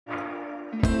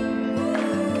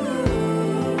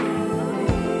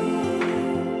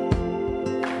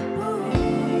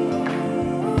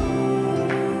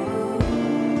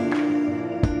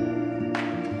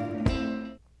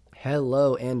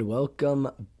hello, and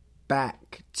welcome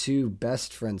back to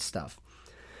Best Friend Stuff.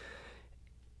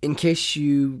 In case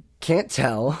you can't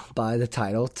tell by the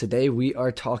title, today we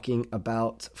are talking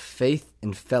about faith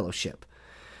and fellowship,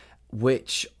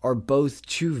 which are both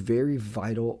two very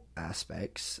vital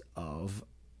aspects of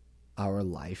our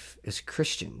life as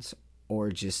Christians or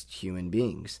just human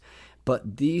beings.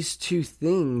 But these two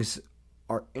things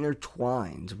are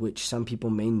intertwined, which some people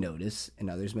may notice and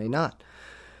others may not.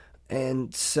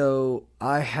 And so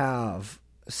I have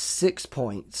 6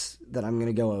 points that I'm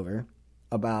going to go over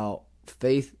about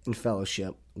faith and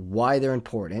fellowship, why they're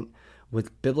important,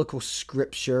 with biblical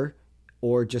scripture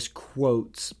or just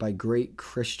quotes by great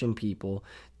Christian people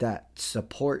that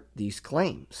support these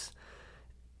claims.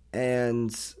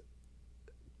 And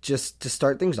just to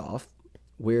start things off,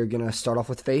 we're going to start off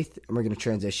with faith and we're going to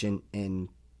transition into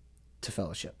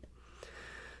fellowship.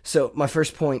 So my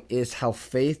first point is how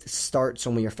faith starts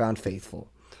when we are found faithful.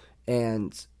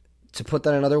 And to put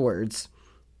that in other words,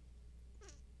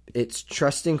 it's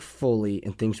trusting fully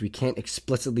in things we can't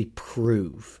explicitly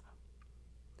prove.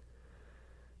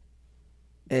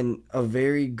 And a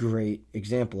very great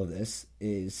example of this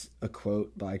is a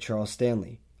quote by Charles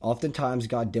Stanley. Oftentimes,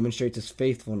 God demonstrates his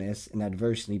faithfulness in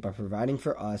adversity by providing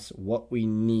for us what we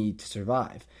need to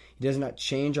survive. He does not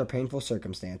change our painful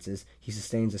circumstances. He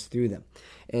sustains us through them.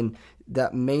 And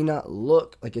that may not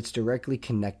look like it's directly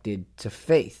connected to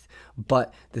faith.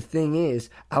 But the thing is,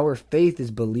 our faith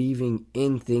is believing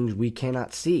in things we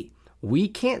cannot see. We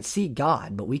can't see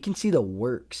God, but we can see the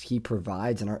works he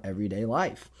provides in our everyday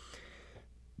life.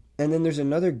 And then there's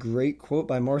another great quote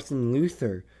by Martin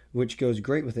Luther, which goes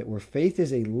great with it, where faith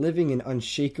is a living and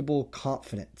unshakable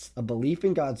confidence, a belief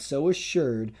in God so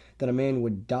assured that a man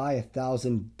would die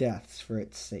 1,000 deaths for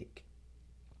its sake.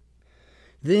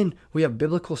 Then we have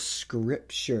biblical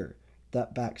scripture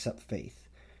that backs up faith.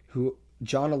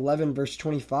 John 11, verse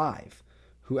 25,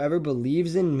 whoever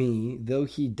believes in me, though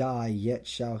he die, yet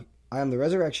shall... I am the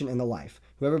resurrection and the life.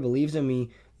 Whoever believes in me,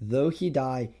 though he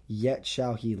die, yet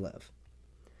shall he live.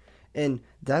 And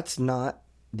that's not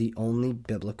the only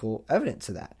biblical evidence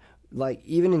of that. Like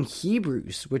even in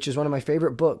Hebrews, which is one of my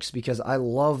favorite books because I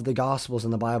love the Gospels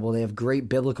in the Bible, they have great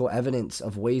biblical evidence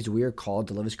of ways we are called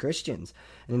to live as Christians.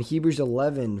 And in Hebrews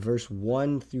 11, verse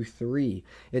 1 through 3,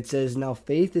 it says, "Now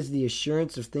faith is the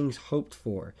assurance of things hoped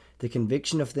for, the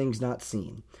conviction of things not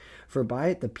seen. For by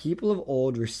it the people of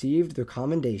old received their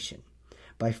commendation.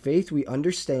 By faith we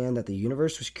understand that the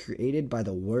universe was created by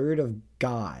the word of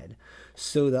God,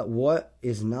 so that what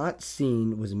is not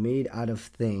seen was made out of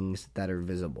things that are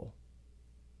visible."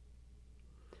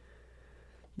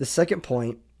 The second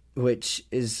point, which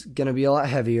is going to be a lot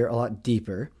heavier, a lot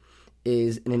deeper,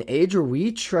 is in an age where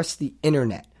we trust the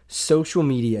internet, social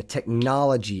media,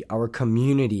 technology, our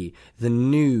community, the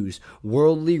news,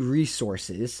 worldly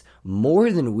resources,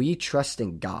 more than we trust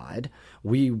in God,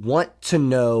 we want to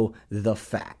know the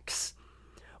facts.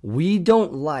 We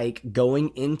don't like going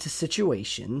into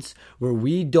situations where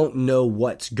we don't know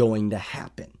what's going to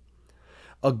happen.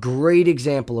 A great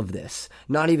example of this,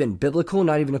 not even biblical,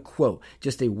 not even a quote,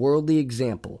 just a worldly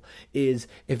example, is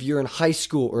if you're in high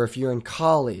school or if you're in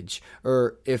college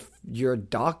or if you're a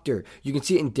doctor, you can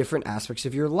see it in different aspects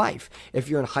of your life. If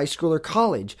you're in high school or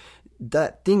college,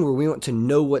 that thing where we want to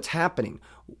know what's happening.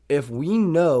 If we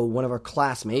know one of our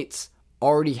classmates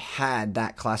already had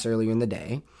that class earlier in the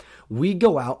day, we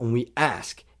go out and we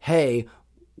ask, hey,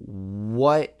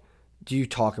 what do you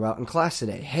talk about in class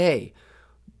today? Hey,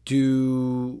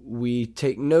 do we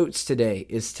take notes today?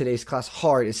 Is today's class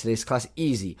hard? Is today's class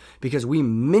easy? Because we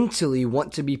mentally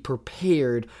want to be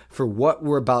prepared for what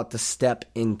we're about to step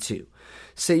into.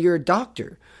 Say you're a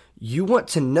doctor. You want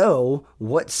to know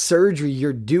what surgery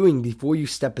you're doing before you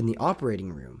step in the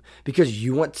operating room because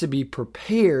you want to be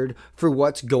prepared for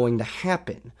what's going to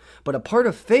happen. But a part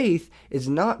of faith is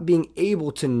not being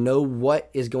able to know what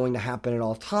is going to happen at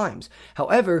all times.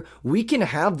 However, we can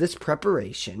have this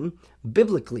preparation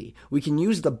biblically. We can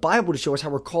use the Bible to show us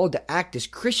how we're called to act as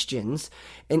Christians.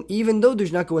 And even though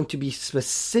there's not going to be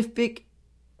specific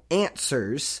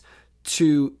answers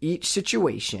to each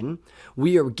situation,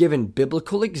 we are given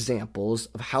biblical examples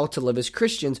of how to live as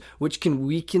Christians, which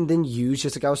we can then use,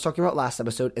 just like I was talking about last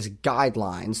episode, as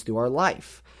guidelines through our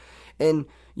life. And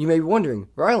you may be wondering,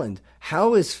 Ryland,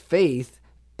 how is faith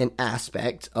an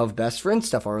aspect of best friend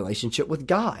stuff, our relationship with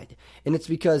God? And it's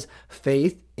because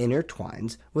faith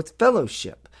intertwines with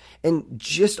fellowship. And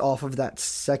just off of that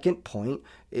second point,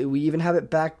 we even have it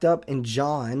backed up in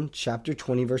John chapter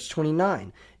 20, verse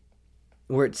 29.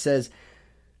 Where it says,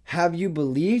 "Have you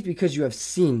believed because you have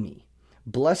seen me?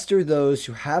 Blessed are those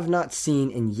who have not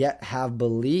seen and yet have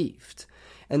believed."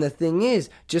 And the thing is,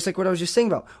 just like what I was just saying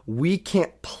about, we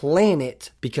can't plan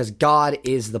it because God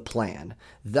is the plan.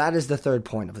 That is the third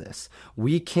point of this.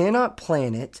 We cannot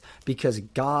plan it because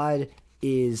God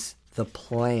is the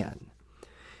plan.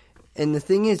 And the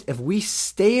thing is, if we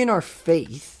stay in our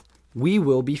faith, we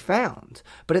will be found.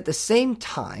 But at the same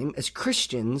time, as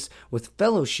Christians with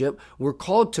fellowship, we're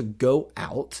called to go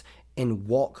out and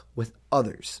walk with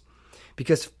others.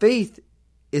 Because faith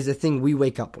is a thing we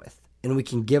wake up with, and we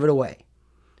can give it away.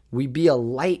 We be a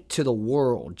light to the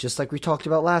world, just like we talked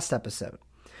about last episode.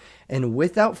 And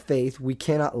without faith, we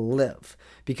cannot live,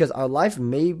 because our life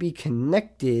may be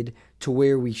connected to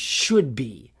where we should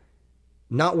be,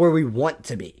 not where we want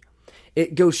to be.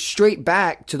 It goes straight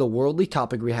back to the worldly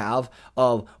topic we have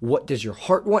of what does your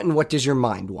heart want and what does your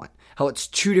mind want? How it's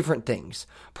two different things.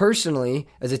 Personally,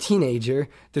 as a teenager,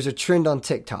 there's a trend on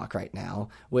TikTok right now,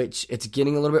 which it's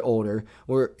getting a little bit older,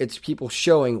 where it's people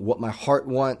showing what my heart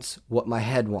wants, what my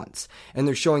head wants. And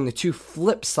they're showing the two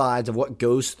flip sides of what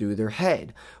goes through their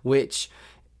head, which,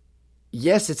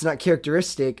 yes, it's not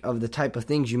characteristic of the type of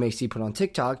things you may see put on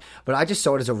TikTok, but I just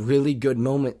saw it as a really good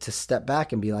moment to step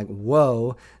back and be like,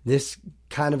 whoa, this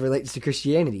kind of relates to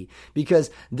Christianity.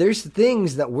 Because there's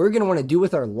things that we're going to want to do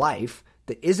with our life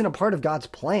that isn't a part of God's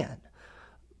plan.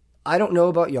 I don't know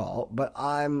about y'all, but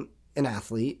I'm an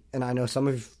athlete, and I know some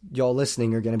of y'all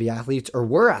listening are going to be athletes or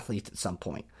were athletes at some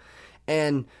point.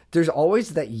 And there's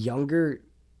always that younger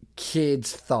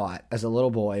kid's thought as a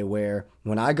little boy where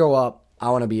when I grow up, I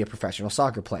want to be a professional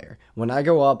soccer player. When I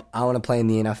grow up, I want to play in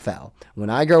the NFL. When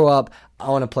I grow up,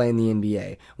 I want to play in the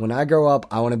NBA. When I grow up,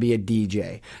 I want to be a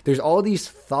DJ. There's all these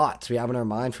thoughts we have in our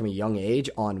mind from a young age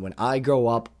on when I grow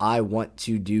up, I want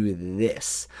to do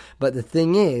this. But the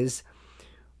thing is,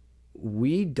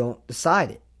 we don't decide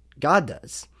it. God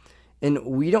does. And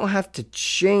we don't have to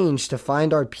change to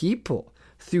find our people.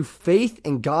 Through faith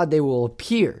in God, they will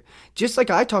appear. Just like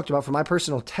I talked about for my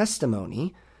personal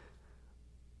testimony,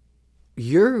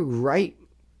 your right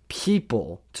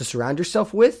people to surround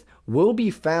yourself with will be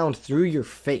found through your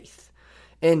faith.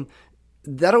 And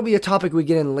that'll be a topic we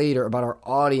get in later about our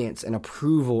audience and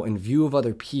approval and view of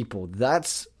other people.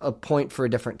 That's a point for a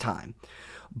different time.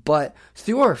 But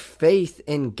through our faith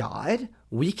in God,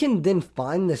 we can then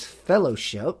find this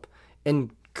fellowship and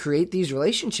create these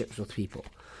relationships with people.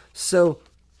 So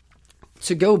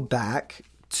to go back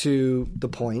to the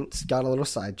points, got a little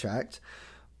sidetracked,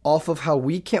 off of how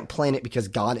we can't plan it because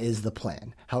God is the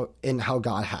plan, how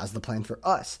God has the plan for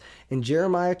us. In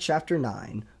Jeremiah chapter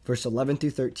 9, verse 11 through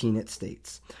 13, it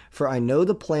states, "For I know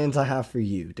the plans I have for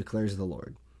you, declares the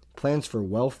Lord, plans for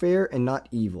welfare and not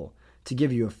evil, to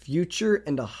give you a future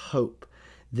and a hope.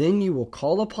 Then you will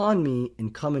call upon me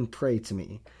and come and pray to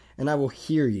me, and I will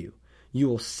hear you. You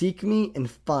will seek me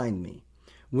and find me.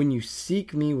 When you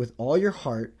seek me with all your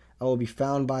heart, I will be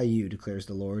found by you, declares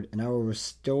the Lord, and I will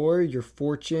restore your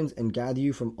fortunes and gather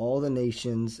you from all the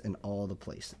nations and all the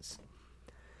places."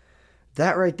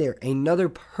 That right there, another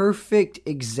perfect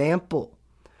example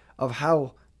of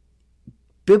how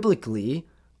biblically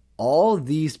all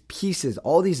these pieces,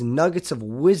 all these nuggets of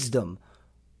wisdom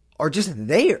are just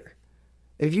there.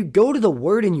 If you go to the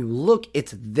Word and you look,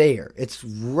 it's there. It's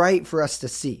right for us to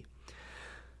see.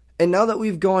 And now that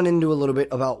we've gone into a little bit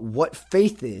about what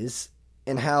faith is,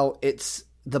 and how it's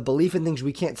the belief in things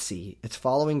we can't see. It's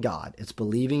following God. It's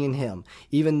believing in Him.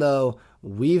 Even though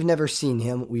we've never seen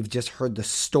Him, we've just heard the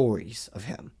stories of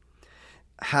Him.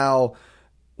 How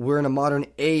we're in a modern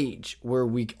age where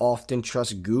we often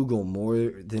trust Google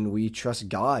more than we trust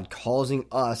God, causing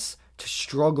us to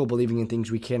struggle believing in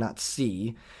things we cannot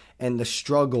see, and the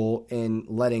struggle in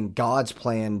letting God's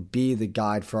plan be the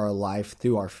guide for our life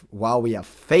while we have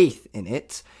faith in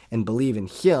it and believe in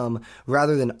Him,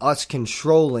 rather than us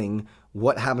controlling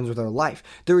what happens with our life.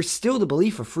 There is still the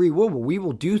belief of free will, where we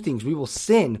will do things, we will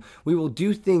sin, we will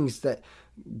do things that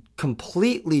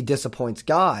completely disappoints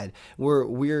God, where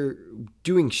we're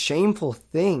doing shameful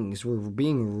things, we're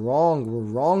being wrong, we're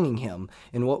wronging Him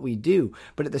in what we do.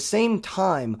 But at the same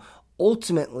time,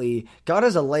 ultimately, God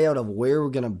has a layout of where we're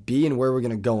going to be and where we're going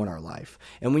to go in our life.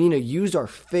 And we need to use our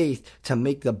faith to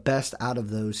make the best out of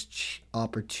those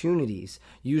opportunities.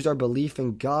 Use our belief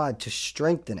in God to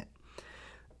strengthen it.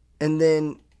 And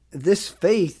then this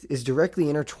faith is directly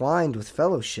intertwined with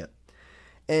fellowship.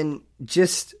 And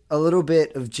just a little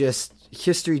bit of just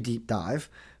history deep dive.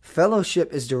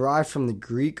 Fellowship is derived from the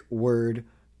Greek word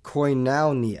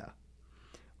koinonia.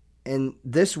 And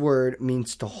this word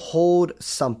means to hold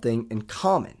something in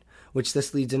common, which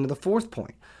this leads into the fourth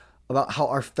point about how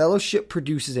our fellowship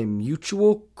produces a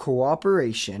mutual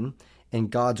cooperation in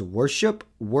God's worship,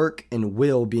 work, and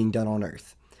will being done on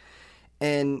earth.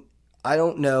 And I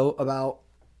don't know about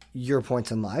your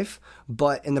points in life,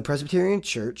 but in the Presbyterian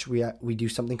Church, we do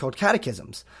something called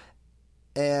catechisms.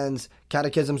 And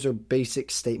catechisms are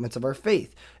basic statements of our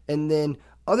faith. And then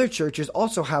other churches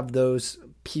also have those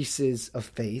pieces of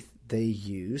faith they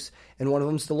use, and one of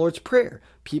them is the Lord's Prayer.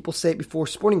 People say it before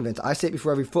sporting events. I say it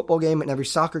before every football game and every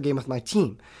soccer game with my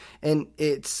team. And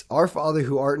it's, Our Father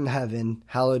who art in heaven,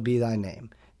 hallowed be thy name.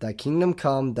 Thy kingdom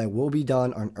come, thy will be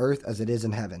done on earth as it is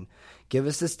in heaven. Give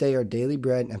us this day our daily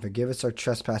bread, and forgive us our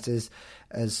trespasses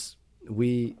as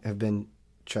we have been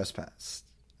trespassed.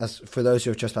 As for those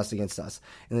who have trespassed against us.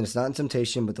 And then it's not in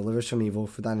temptation, but deliver us from evil.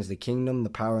 For thine is the kingdom, the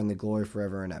power, and the glory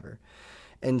forever and ever.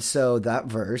 And so that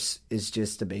verse is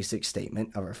just a basic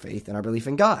statement of our faith and our belief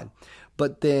in God.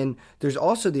 But then there's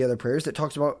also the other prayers that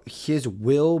talks about his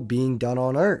will being done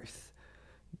on earth.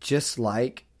 Just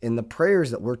like in the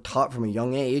prayers that we're taught from a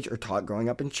young age or taught growing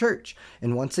up in church.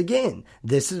 And once again,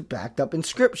 this is backed up in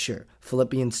Scripture.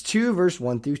 Philippians 2, verse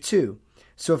 1 through 2.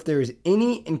 So if there is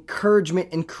any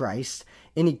encouragement in Christ,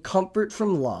 any comfort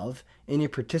from love, any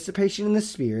participation in the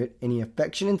Spirit, any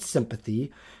affection and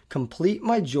sympathy, complete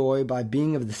my joy by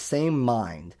being of the same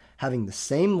mind, having the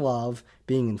same love,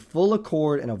 being in full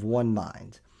accord and of one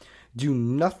mind. Do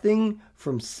nothing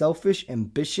from selfish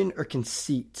ambition or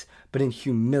conceit, but in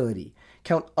humility.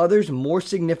 Count others more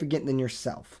significant than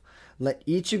yourself. Let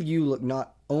each of you look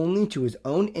not only to his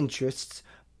own interests,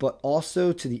 but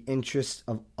also to the interests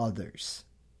of others.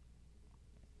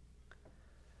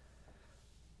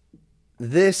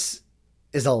 This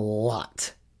is a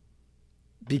lot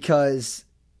because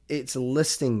it's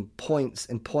listing points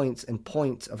and points and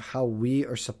points of how we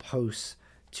are supposed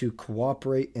to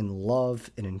cooperate in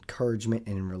love and encouragement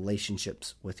and in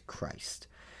relationships with Christ.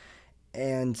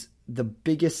 And the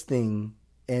biggest thing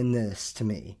in this to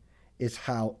me is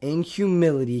how in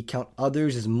humility count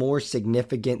others as more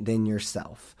significant than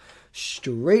yourself.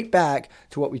 Straight back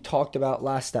to what we talked about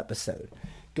last episode.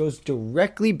 Goes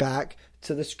directly back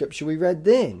to the scripture we read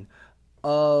then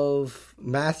of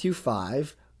Matthew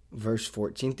 5, verse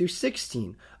 14 through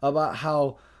 16, about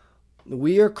how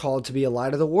we are called to be a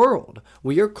light of the world.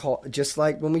 We are called, just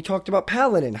like when we talked about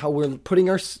Paladin, how we're putting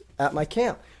at my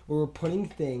camp, we're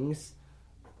putting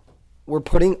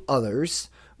others,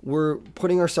 we're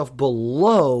putting ourselves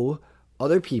below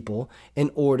other people in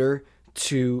order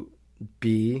to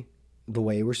be the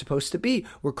way we're supposed to be.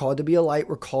 We're called to be a light.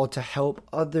 We're called to help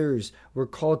others. We're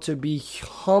called to be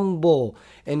humble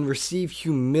and receive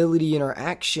humility in our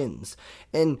actions.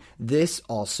 And this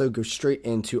also goes straight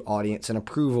into audience and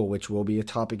approval, which will be a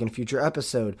topic in a future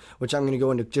episode, which I'm going to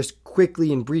go into just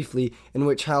quickly and briefly, in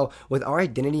which how with our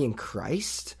identity in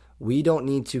Christ, we don't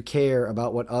need to care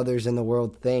about what others in the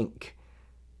world think.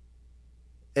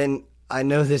 And I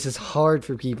know this is hard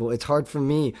for people. It's hard for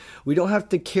me. We don't have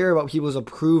to care about people's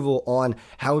approval on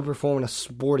how we perform in a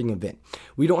sporting event.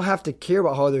 We don't have to care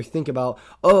about how they think about,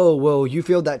 oh, well, you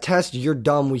failed that test, you're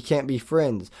dumb, we can't be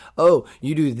friends. Oh,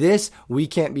 you do this, we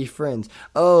can't be friends.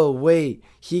 Oh, wait,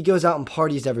 he goes out and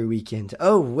parties every weekend.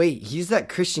 Oh, wait, he's that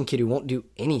Christian kid who won't do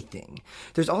anything.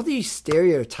 There's all these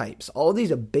stereotypes, all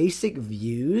these basic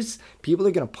views people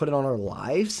are going to put it on our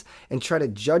lives and try to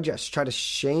judge us, try to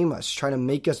shame us, try to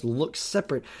make us look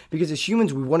separate, because as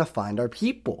humans, we want to find our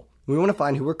people. We want to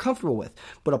find who we're comfortable with.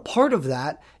 But a part of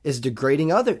that is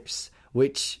degrading others,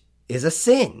 which is a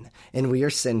sin, and we are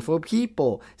sinful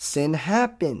people. Sin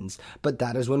happens, but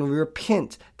that is when we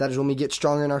repent. That is when we get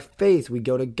stronger in our faith. We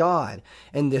go to God,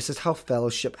 and this is how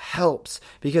fellowship helps,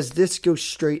 because this goes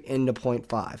straight into point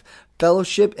 5.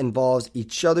 Fellowship involves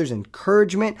each other's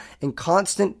encouragement and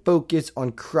constant focus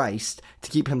on Christ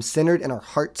to keep him centered in our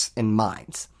hearts and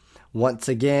minds. Once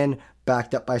again,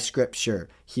 backed up by Scripture,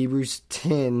 Hebrews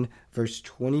 10, verse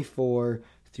 24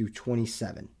 through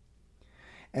 27.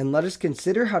 And let us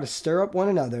consider how to stir up one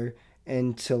another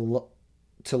and to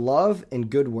love and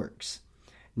good works,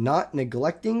 not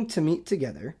neglecting to meet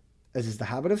together, as is the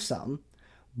habit of some,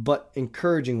 but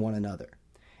encouraging one another,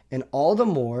 and all the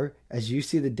more as you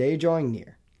see the day drawing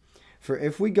near. For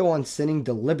if we go on sinning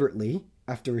deliberately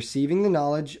after receiving the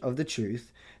knowledge of the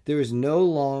truth, there no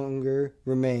longer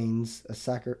remains a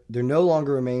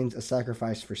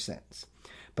sacrifice for sins,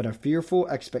 but a fearful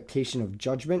expectation of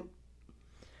judgment.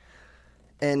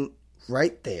 And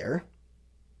right there,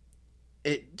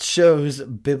 it shows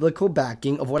biblical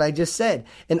backing of what I just said.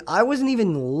 And I wasn't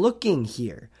even looking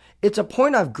here. It's a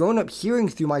point I've grown up hearing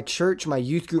through my church, my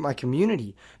youth group, my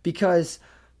community, because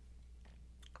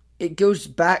it goes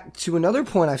back to another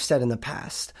point I've said in the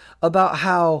past about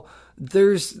how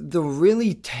there's the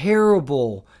really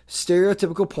terrible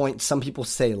stereotypical point some people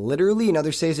say literally and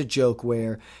others say as a joke,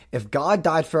 where if God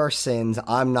died for our sins,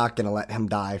 I'm not going to let him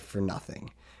die for nothing.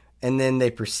 and then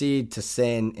they proceed to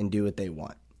sin and do what they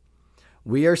want.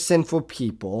 We are sinful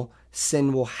people.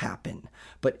 Sin will happen.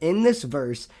 But in this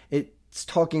verse, it's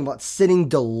talking about sinning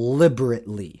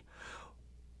deliberately.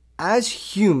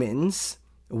 As humans,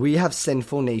 we have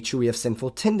sinful nature. We have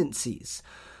sinful tendencies.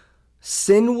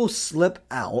 Sin will slip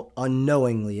out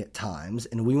unknowingly at times,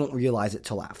 and we won't realize it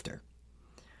till after.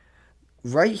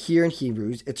 Right here in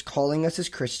Hebrews, it's calling us as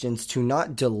Christians to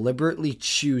not deliberately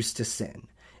choose to sin.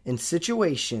 In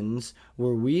situations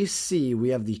where we see we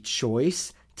have the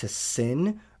choice to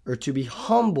sin or to be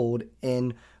humbled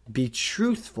and be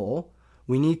truthful,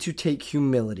 we need to take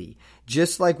humility,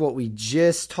 just like what we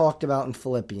just talked about in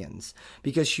Philippians,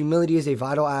 because humility is a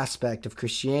vital aspect of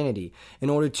Christianity in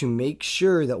order to make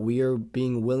sure that we are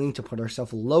being willing to put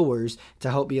ourselves lowers to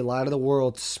help be a light of the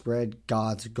world to spread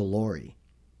God's glory.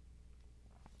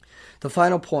 The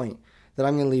final point that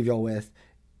I'm going to leave y'all with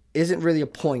isn't really a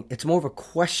point. It's more of a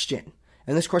question.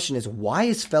 And this question is, why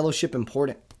is fellowship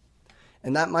important?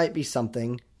 And that might be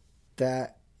something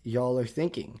that y'all are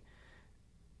thinking.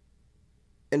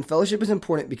 And fellowship is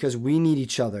important because we need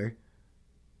each other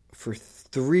for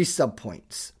 3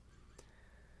 subpoints.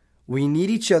 We need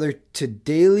each other to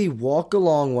daily walk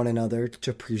along one another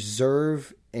to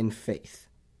preserve in faith.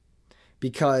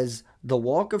 Because the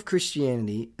walk of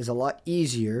Christianity is a lot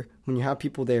easier when you have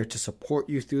people there to support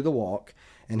you through the walk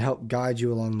and help guide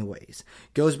you along the ways.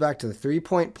 Goes back to the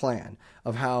 3-point plan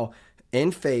of how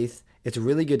in faith, it's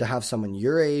really good to have someone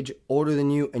your age, older than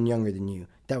you, and younger than you.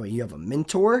 That way you have a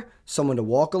mentor, someone to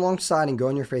walk alongside and grow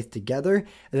in your faith together, and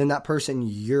then that person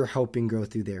you're helping grow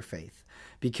through their faith.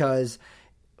 Because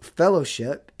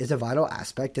fellowship is a vital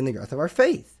aspect in the growth of our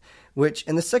faith. Which,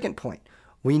 in the second point,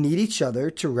 we need each other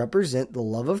to represent the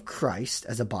love of Christ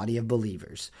as a body of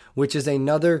believers, which is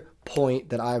another point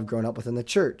that I've grown up with in the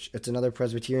church. It's another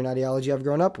Presbyterian ideology I've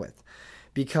grown up with.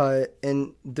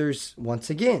 And there's, once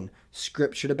again,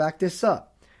 scripture to back this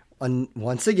up.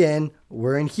 Once again,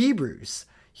 we're in Hebrews.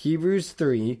 Hebrews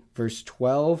 3, verse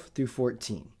 12 through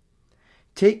 14.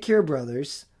 Take care,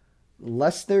 brothers,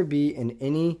 lest there be in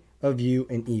any of you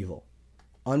an evil,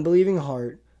 unbelieving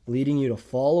heart, leading you to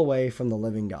fall away from the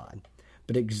living God.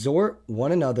 But exhort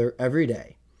one another every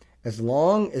day, as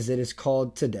long as it is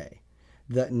called today,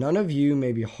 that none of you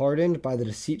may be hardened by the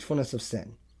deceitfulness of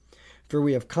sin. For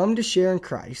we have come to share in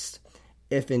Christ,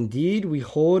 if indeed we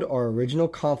hold our original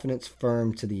confidence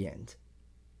firm to the end.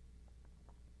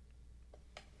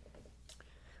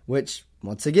 Which,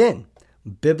 once again,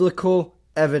 biblical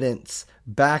evidence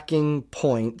backing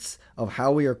points of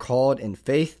how we are called in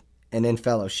faith and in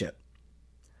fellowship.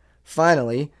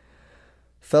 Finally,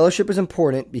 fellowship is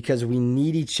important because we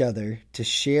need each other to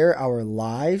share our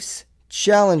lives,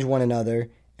 challenge one another,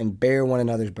 and bear one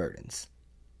another's burdens.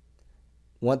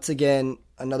 Once again,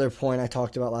 another point I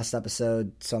talked about last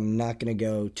episode, so I'm not going to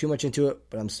go too much into it,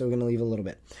 but I'm still going to leave a little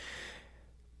bit.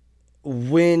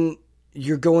 When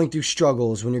you're going through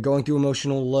struggles, when you're going through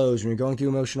emotional lows, when you're going through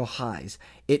emotional highs,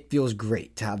 it feels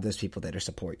great to have those people there to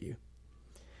support you.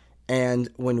 And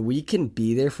when we can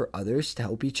be there for others to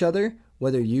help each other,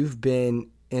 whether you've been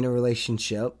in a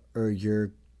relationship or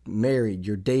you're married,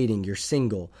 you're dating, you're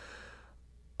single,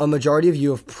 a majority of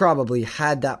you have probably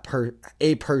had that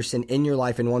a person in your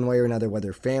life in one way or another,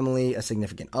 whether family, a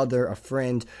significant other, a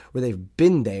friend, where they've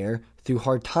been there through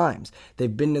hard times.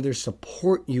 They've been there to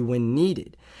support you when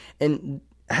needed. And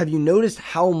have you noticed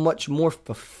how much more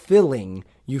fulfilling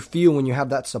you feel when you have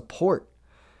that support?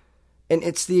 And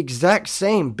it's the exact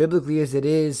same biblically as it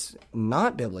is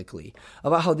not biblically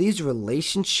about how these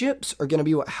relationships are going to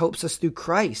be what helps us through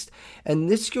Christ. And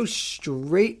this goes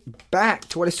straight back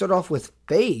to what I started off with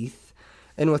faith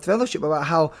and with fellowship about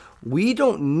how we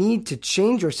don't need to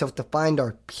change ourselves to find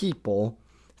our people.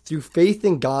 Through faith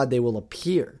in God, they will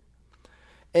appear.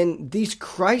 And these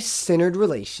Christ-centered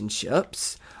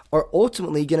relationships are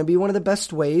ultimately going to be one of the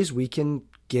best ways we can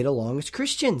get along as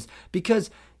Christians, because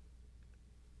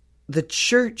the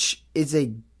church is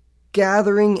a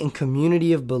gathering and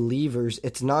community of believers.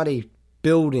 It's not a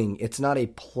building. It's not a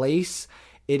place.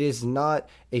 It is not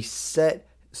a set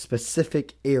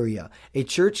specific area. A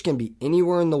church can be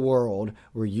anywhere in the world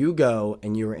where you go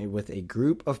and you're with a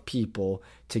group of people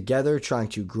together trying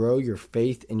to grow your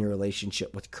faith and your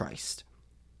relationship with Christ.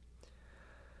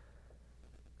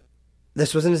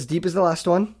 This wasn't as deep as the last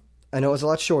one. I know it was a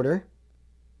lot shorter.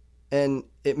 And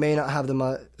it may not have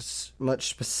the much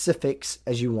specifics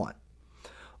as you want.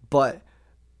 But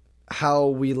how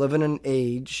we live in an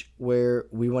age where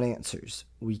we want answers.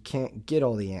 We can't get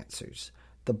all the answers.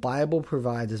 The Bible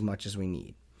provides as much as we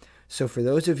need. So for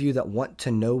those of you that want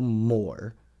to know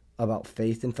more about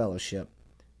faith and fellowship,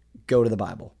 go to the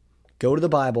Bible. Go to the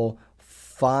Bible,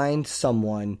 find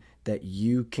someone that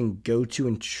you can go to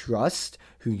and trust,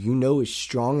 who you know is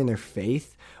strong in their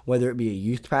faith, whether it be a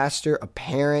youth pastor, a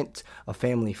parent, a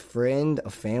family friend,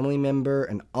 a family member,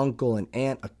 an uncle, an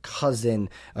aunt, a cousin,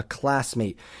 a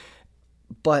classmate.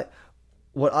 But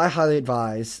what I highly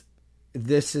advise,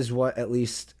 this is what at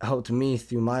least helped me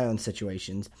through my own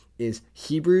situations, is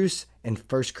Hebrews and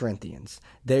 1 Corinthians.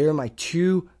 They are my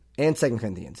two, and 2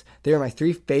 Corinthians. They are my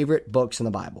three favorite books in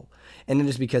the Bible. And it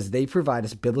is because they provide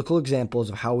us biblical examples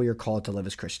of how we are called to live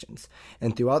as Christians.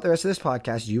 And throughout the rest of this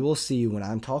podcast, you will see when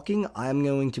I'm talking, I'm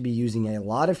going to be using a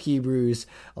lot of Hebrews,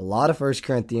 a lot of 1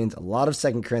 Corinthians, a lot of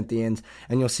 2 Corinthians,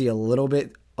 and you'll see a little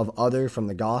bit of other from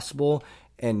the gospel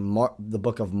and the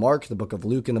book of Mark, the book of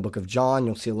Luke, and the book of John.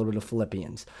 You'll see a little bit of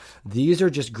Philippians. These are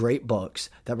just great books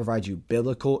that provide you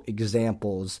biblical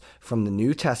examples from the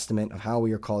New Testament of how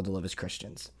we are called to live as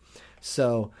Christians.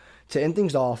 So to end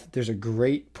things off, there's a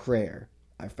great prayer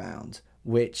I found,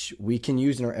 which we can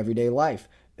use in our everyday life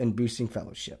in boosting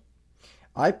fellowship.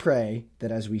 I pray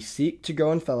that as we seek to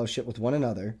grow in fellowship with one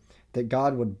another, that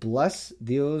God would bless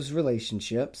those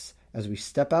relationships as we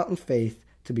step out in faith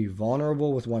to be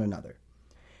vulnerable with one another.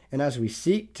 And as we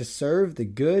seek to serve the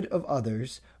good of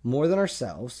others more than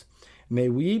ourselves, may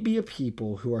we be a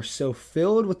people who are so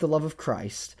filled with the love of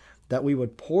Christ that we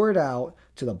would pour it out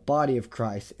to the body of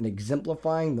Christ in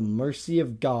exemplifying the mercy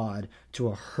of God to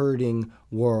a hurting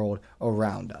world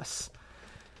around us.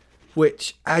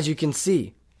 Which, as you can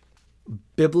see,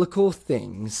 biblical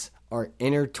things are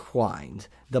intertwined.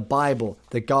 The Bible,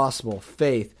 the gospel,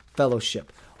 faith,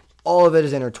 fellowship, all of it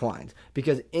is intertwined.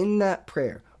 Because in that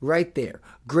prayer, right there,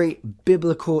 great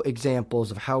biblical examples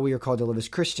of how we are called to live as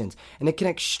Christians. And it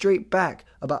connects straight back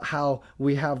about how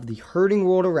we have the hurting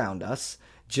world around us,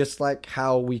 just like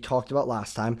how we talked about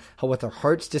last time, how with our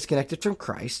hearts disconnected from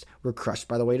Christ, we're crushed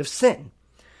by the weight of sin.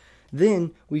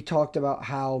 Then we talked about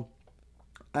how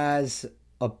as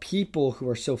a people who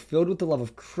are so filled with the love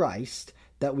of Christ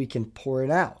that we can pour it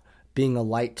out, being a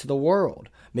light to the world,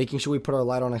 making sure we put our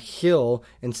light on a hill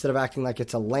instead of acting like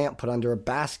it's a lamp put under a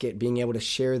basket, being able to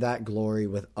share that glory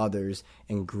with others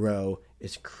and grow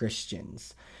as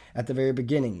Christians. At the very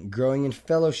beginning, growing in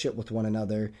fellowship with one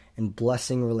another and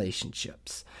blessing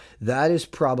relationships. That is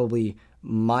probably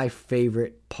my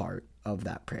favorite part of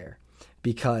that prayer,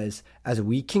 because as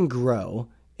we can grow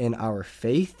in our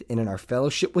faith and in our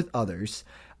fellowship with others,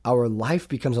 our life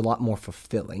becomes a lot more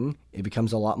fulfilling, it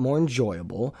becomes a lot more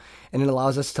enjoyable, and it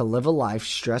allows us to live a life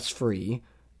stress-free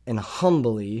and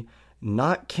humbly,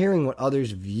 not caring what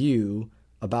others view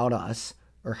about us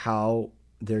or how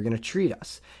they're going to treat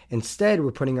us. Instead,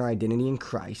 we're putting our identity in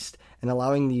Christ and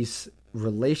allowing these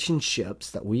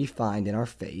relationships that we find in our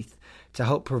faith to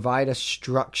help provide us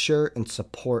structure and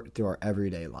support through our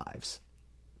everyday lives.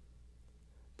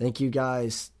 Thank you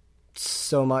guys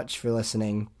so much for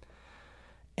listening,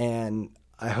 and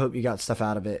I hope you got stuff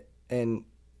out of it. And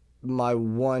my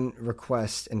one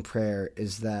request and prayer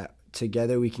is that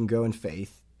together we can grow in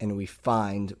faith and we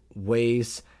find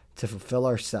ways to fulfill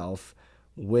ourselves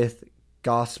with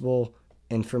gospel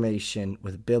information,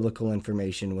 with biblical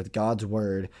information, with God's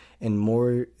word in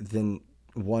more than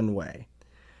one way.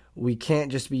 We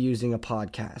can't just be using a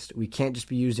podcast. We can't just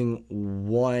be using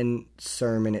one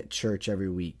sermon at church every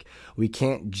week. We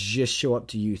can't just show up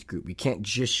to youth group. We can't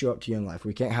just show up to Young Life.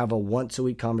 We can't have a once a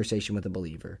week conversation with a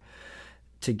believer.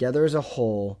 Together as a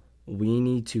whole, we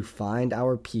need to find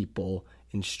our people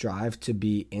and strive to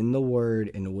be in the word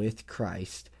and with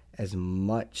Christ as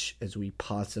much as we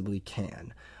possibly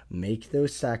can. Make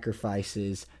those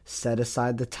sacrifices, set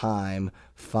aside the time,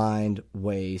 find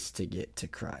ways to get to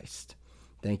Christ.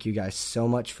 Thank you guys so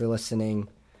much for listening.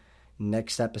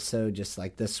 Next episode, just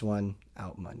like this one,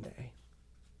 out Monday.